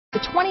The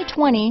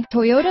 2020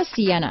 Toyota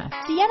Sienna.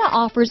 Sienna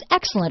offers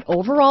excellent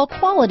overall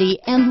quality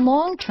and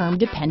long-term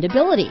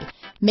dependability,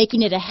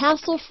 making it a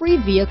hassle-free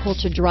vehicle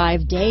to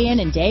drive day in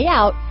and day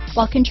out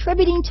while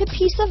contributing to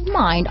peace of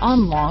mind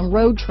on long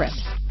road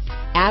trips.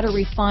 Add a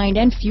refined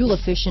and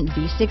fuel-efficient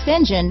V6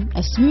 engine,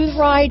 a smooth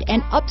ride,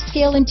 and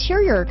upscale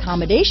interior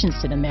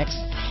accommodations to the mix,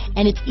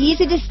 and it's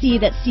easy to see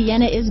that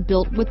Sienna is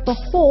built with the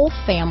whole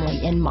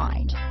family in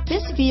mind.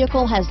 This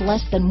vehicle has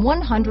less than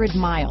 100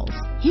 miles.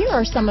 Here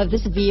are some of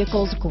this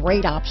vehicle's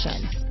great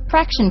options: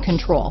 traction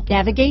control,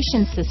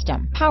 navigation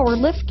system, power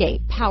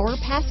liftgate, power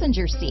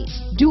passenger seat,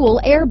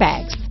 dual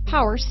airbags,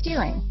 power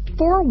steering,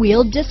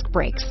 four-wheel disc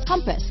brakes,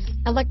 compass,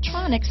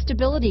 electronic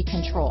stability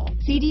control,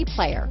 CD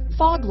player,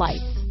 fog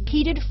lights,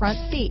 heated front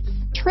seats,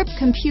 trip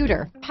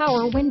computer,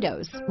 power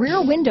windows,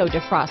 rear window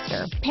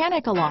defroster,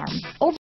 panic alarm,